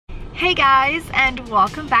Hey guys, and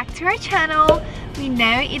welcome back to our channel. We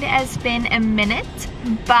know it has been a minute,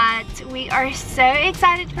 but we are so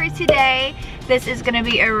excited for today. This is gonna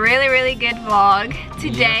be a really good vlog.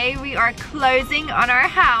 Today we are closing on our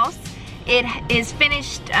house. It is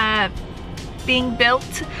finished being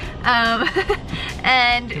built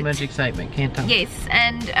and too much excitement, can't talk. Yes,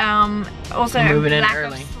 and also lack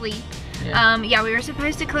of sleep. Yeah, we were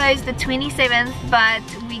supposed to close the 27th, but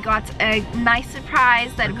we got a nice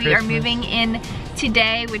surprise that we are moving in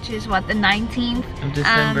today, which is what, the 19th of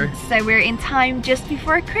December. So we're in time just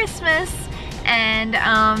before Christmas, and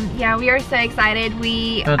yeah, we are so excited.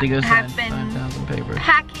 We have been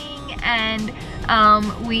packing, and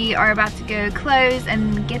we are about to go close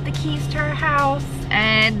and get the keys to our house,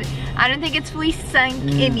 and I don't think it's fully sunk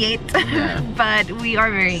in yet, but we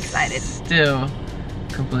are very excited. Still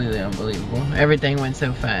completely unbelievable. Everything went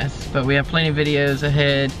so fast, but we have plenty of videos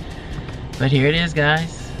ahead. But here it is,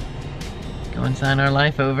 guys. Go and sign our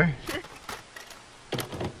life over.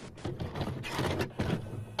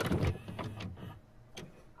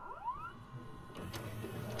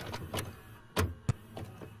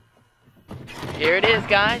 Here it is,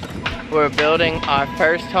 guys. We're building our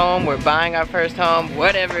first home. We're buying our first home.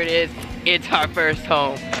 Whatever it is, it's our first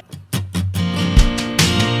home.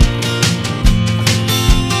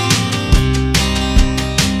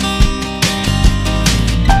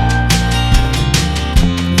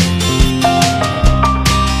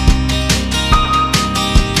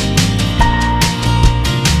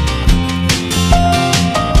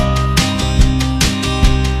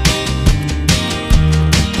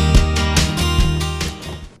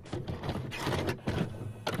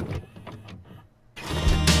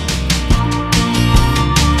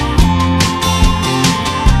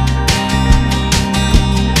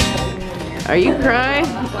 Are you crying?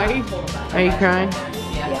 Are you crying?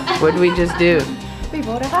 Yeah. What did we just do? We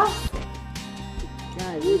bought a house.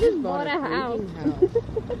 Guys, we just bought a house.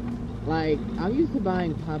 Like, I'm used to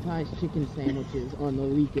buying Popeye's chicken sandwiches on the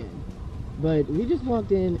weekend, but we just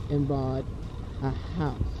walked in and bought a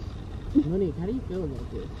house. Monique, how do you feel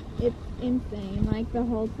about this? It's insane. Like, the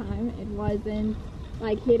whole time it wasn't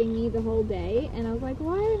like hitting me the whole day, and I was like,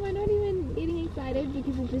 why am I not even getting excited?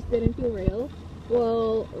 Because it just didn't feel real.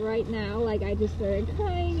 Well, right now, like, I just started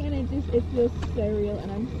crying, and it feels so real,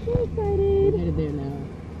 and I'm so excited. We're headed there now.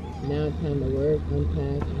 Now it's time to work,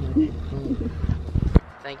 unpack, and have fun.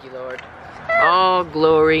 Thank you, Lord. All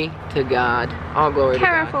glory to God. All glory to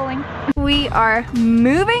God. Falling. We are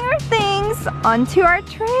moving our things onto our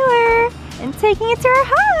trailer and taking it to our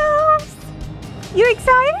house. You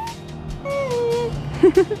excited?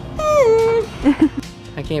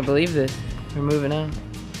 I can't believe this. We're moving out.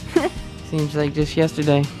 Seems like just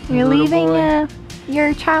yesterday. You're leaving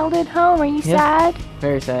your childhood home. Are you sad?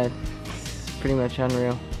 Very sad. It's pretty much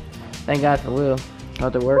unreal. Thank God for Will.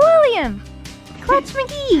 About to work. William! Clutch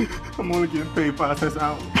McGee! I'm only getting paid 5 cents an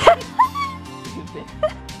hour.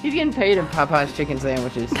 He's getting paid in Popeye's chicken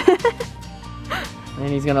sandwiches. And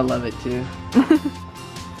he's gonna love it too.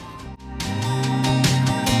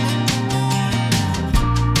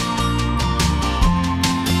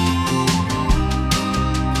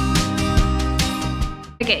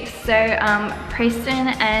 Okay, so Preston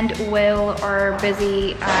and Will are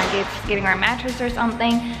busy getting our mattress or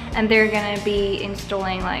something, and they're gonna be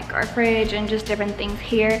installing like our fridge and just different things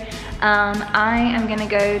here. I am gonna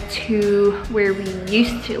go to where we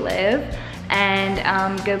used to live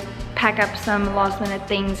and go pack up some last minute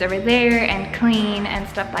things over there and clean and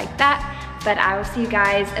stuff like that, but I will see you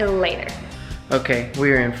guys later. Okay,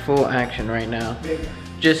 we are in full action right now.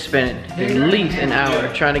 Just spent at least an hour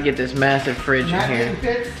trying to get this massive fridge in here.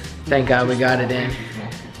 Thank God we got it in.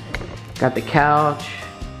 Got the couch.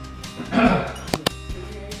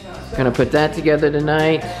 Gonna put that together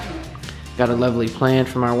tonight. Got a lovely plan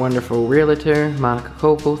from our wonderful realtor, Monica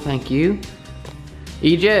Copel. Thank you.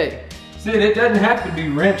 EJ. See, it doesn't have to be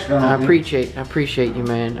wrenched on. I appreciate you,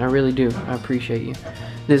 man. I really do. I appreciate you.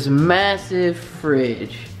 This massive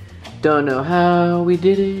fridge. Don't know how we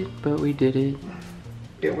did it, but we did it.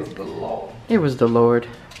 It was the Lord. It was the Lord.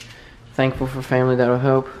 Thankful for family that'll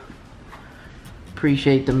help.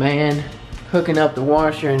 Appreciate the man hooking up the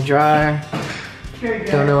washer and dryer.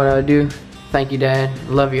 Don't know what I would do. Thank you, Dad.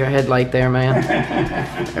 Love your headlight there, man.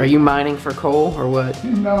 Are you mining for coal or what?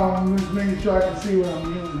 No, I'm just making sure I can see what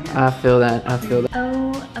I'm doing here. I feel that. I feel that.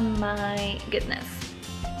 Oh my goodness.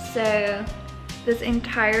 So this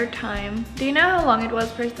entire time, do you know how long it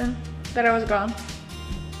was, Preston, that I was gone?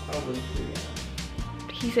 Probably 3 hours.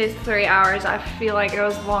 He says 3 hours. I feel like it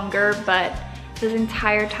was longer, but this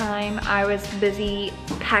entire time I was busy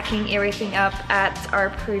packing everything up at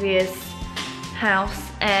our previous house,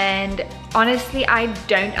 and honestly I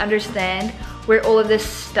don't understand where all of this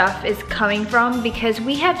stuff is coming from, because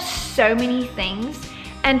we have so many things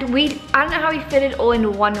and I don't know how we fit it all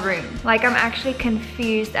in one room. Like, I'm actually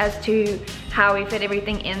confused as to how we fit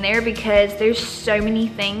everything in there, because there's so many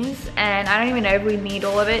things and I don't even know if we need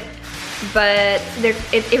all of it. But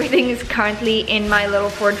everything is currently in my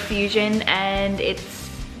little Ford Fusion and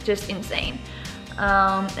it's just insane.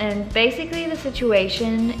 And basically the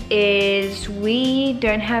situation is we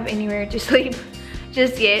don't have anywhere to sleep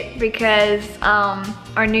just yet, because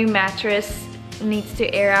our new mattress needs to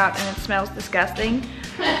air out and it smells disgusting.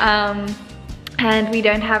 And we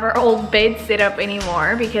don't have our old bed set up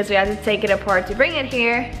anymore because we had to take it apart to bring it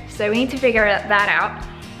here. So we need to figure that out.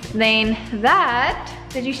 Then that,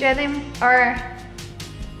 did you show them our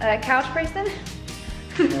couch, Preston?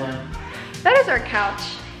 Yeah. That is our couch.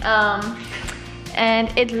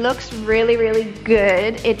 And it looks really, really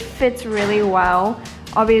good. It fits really well.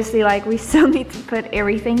 Obviously, like, we still need to put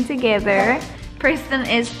everything together. Preston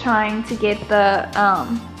is trying to get the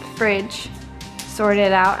fridge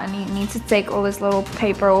sorted out, and he needs to take all this little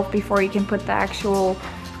paper off before he can put the actual,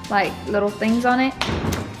 like, little things on it.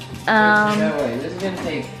 No way, this is gonna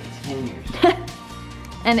take 10 years.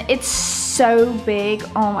 And it's so big.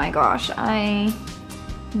 Oh my gosh, I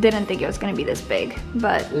didn't think it was gonna be this big,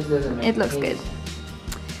 but it looks good.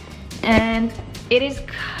 And it is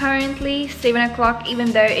currently 7 o'clock,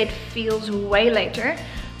 even though it feels way later,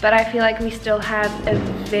 but I feel like we still have a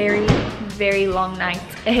very, very long night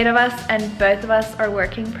ahead of us, and both of us are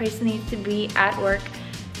working. Preston needs to be at work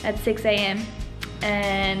at 6 a.m.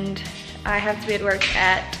 and I have to be at work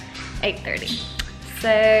at 8:30.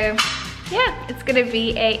 So yeah, it's gonna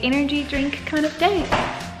be a energy drink kind of day.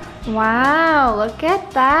 Wow, look at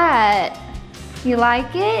that. You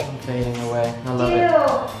like it? I'm fading away. I love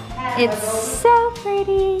it. It's so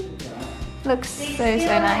pretty. Looks so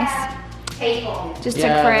nice. Paper. Just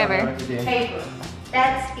took forever. Paper.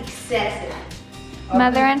 That's excessive.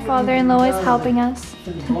 Mother and father-in-law is helping us.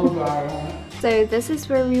 Put the blow dryer on it. So this is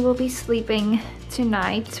where we will be sleeping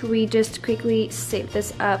tonight. We just quickly set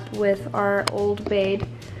this up with our old bed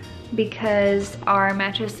because our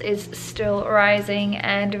mattress is still rising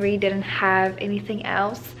and we didn't have anything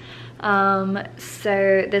else.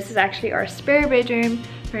 So this is actually our spare bedroom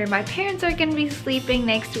where my parents are gonna be sleeping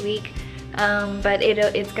next week. But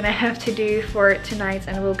it's gonna have to do for tonight,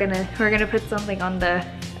 and we're gonna put something on the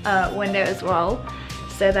window as well,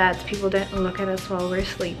 so that people don't look at us while we're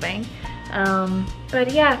sleeping.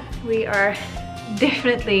 But yeah, we are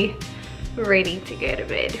definitely ready to go to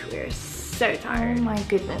bed. We're so tired. Oh my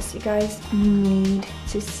goodness, you guys need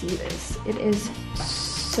to see this. It is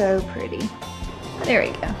so pretty. There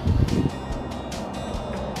we go.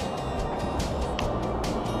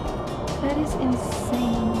 That is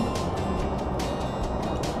insane.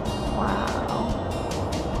 Wow.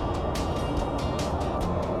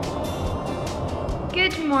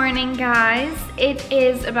 Good morning, guys. It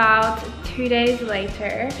is about 2 days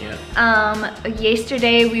later. Yeah.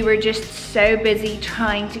 Yesterday we were just so busy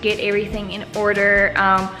trying to get everything in order.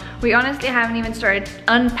 We honestly haven't even started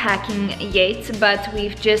unpacking yet, but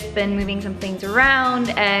we've just been moving some things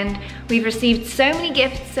around, and we've received so many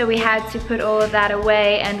gifts, so we had to put all of that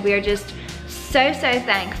away, and we're just so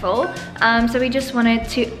thankful. So we just wanted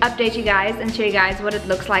to update you guys and show you guys what it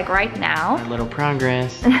looks like right now. A little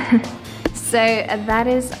progress. So that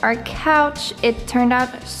is our couch. It turned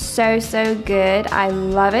out so good. I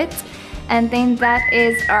love it. And then that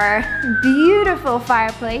is our beautiful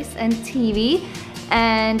fireplace and TV.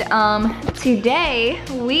 And today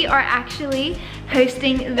we are actually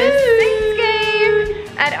hosting the Saints game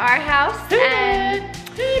at our house.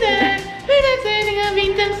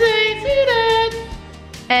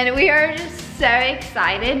 And we are just so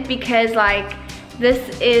excited because, like,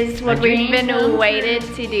 this is what we've been waited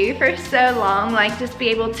to do for so long. Like, just be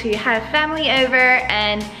able to have family over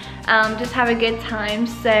and just have a good time.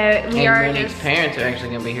 So we are Monique's just... parents are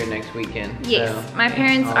actually gonna be here next weekend. Yes, so, my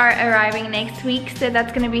parents are arriving next week, so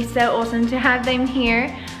that's gonna be so awesome to have them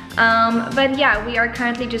here. But yeah, we are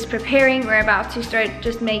currently just preparing. We're about to start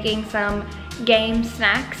just making some game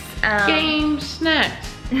snacks. Game snacks.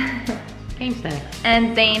 Game snacks.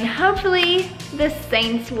 And then hopefully the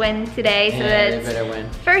Saints win today, so Yeah, they that's better win.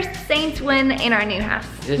 first Saints win in our new house.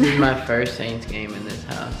 This is my first Saints game in this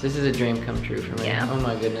house. This is a dream come true for me. Yeah. Oh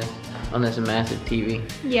my goodness. On this massive TV.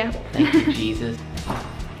 Yeah. Thank you, Jesus.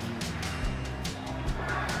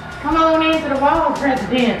 Come on into the wall,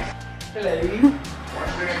 President. Hello.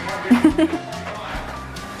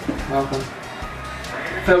 Welcome.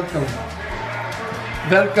 Welcome.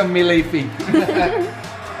 Welcome, me Leafy.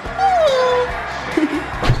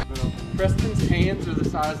 Preston's hands are the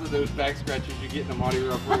size of those back scratches you get in a Marty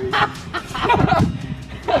Rough race.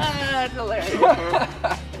 That's hilarious.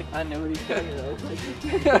 I know what he's talking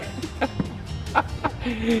about.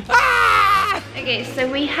 Okay, so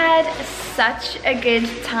we had such a good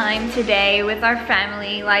time today with our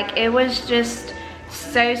family. Like, it was just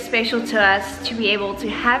so special to us to be able to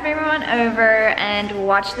have everyone over and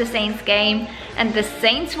watch the Saints game. And the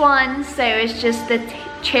Saints won, so it's just the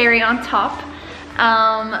cherry on top.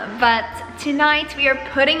 But tonight we are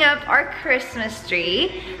putting up our Christmas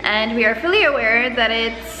tree, and we are fully aware that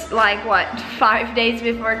it's like, what, 5 days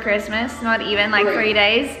before Christmas, not even like 3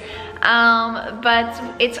 days. But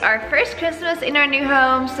it's our first Christmas in our new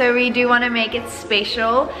home, so we do want to make it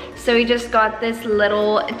special. So we just got this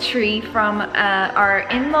little tree from our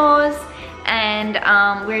in-laws, and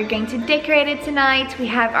we're going to decorate it tonight. We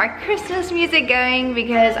have our Christmas music going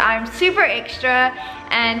because I'm super extra,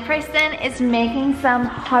 and Preston is making some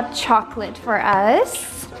hot chocolate for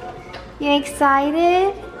us. You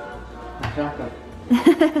excited? Chocolate.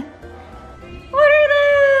 What are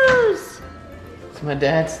those? It's my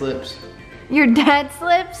dad's slips. Your dad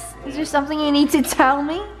slips? Is there something you need to tell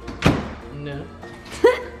me? No.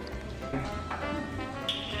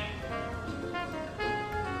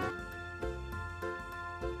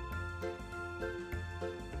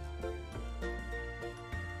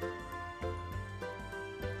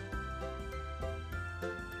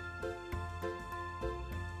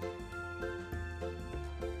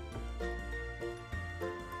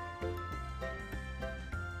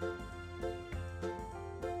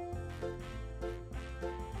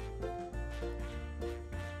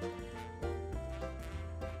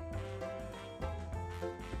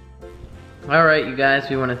 Alright, you guys,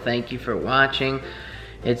 we want to thank you for watching.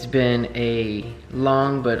 It's been a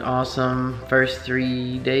long but awesome first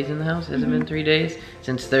 3 days in the house. Has it been 3 days?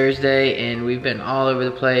 Since Thursday, and we've been all over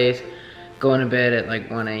the place, going to bed at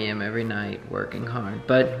like 1 a.m. every night, working hard.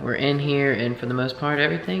 But we're in here, and for the most part,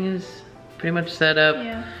 everything is pretty much set up.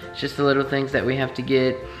 Yeah. It's just the little things that we have to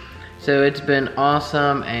get. So it's been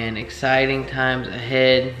awesome and exciting times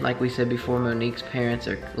ahead. Like we said before, Monique's parents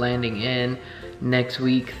are landing in next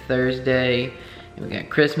week, Thursday. And we got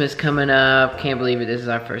Christmas coming up. Can't believe it, this is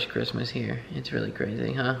our first Christmas here. It's really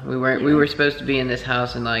crazy, huh? We were supposed to be in this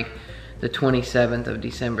house in like the 27th of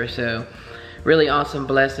December, so really awesome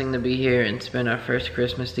blessing to be here and spend our first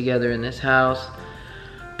Christmas together in this house.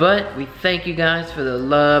 But we thank you guys for the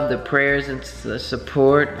love, the prayers, and the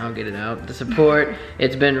support. I'll get it out. The support.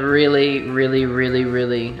 It's been really, really, really,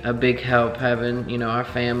 really a big help having, you know, our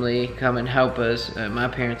family come and help us. My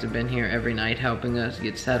parents have been here every night helping us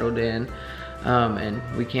get settled in. And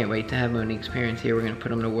we can't wait to have Monique's parents here. We're gonna put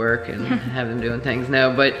them to work and have them doing things.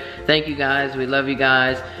 No, but thank you guys. We love you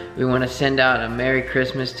guys. We want to send out a Merry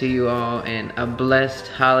Christmas to you all and a blessed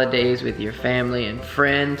holidays with your family and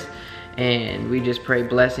friends. And we just pray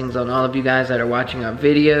blessings on all of you guys that are watching our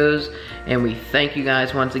videos. And we thank you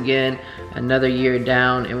guys once again. Another year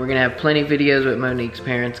down, and we're gonna have plenty of videos with Monique's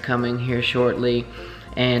parents coming here shortly,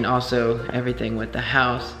 and also everything with the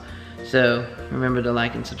house. So remember to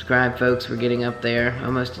like and subscribe, folks. We're getting up there,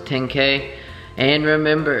 almost to 10K. And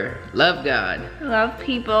remember, love God, Love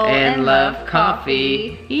people, and love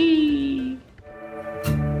coffee.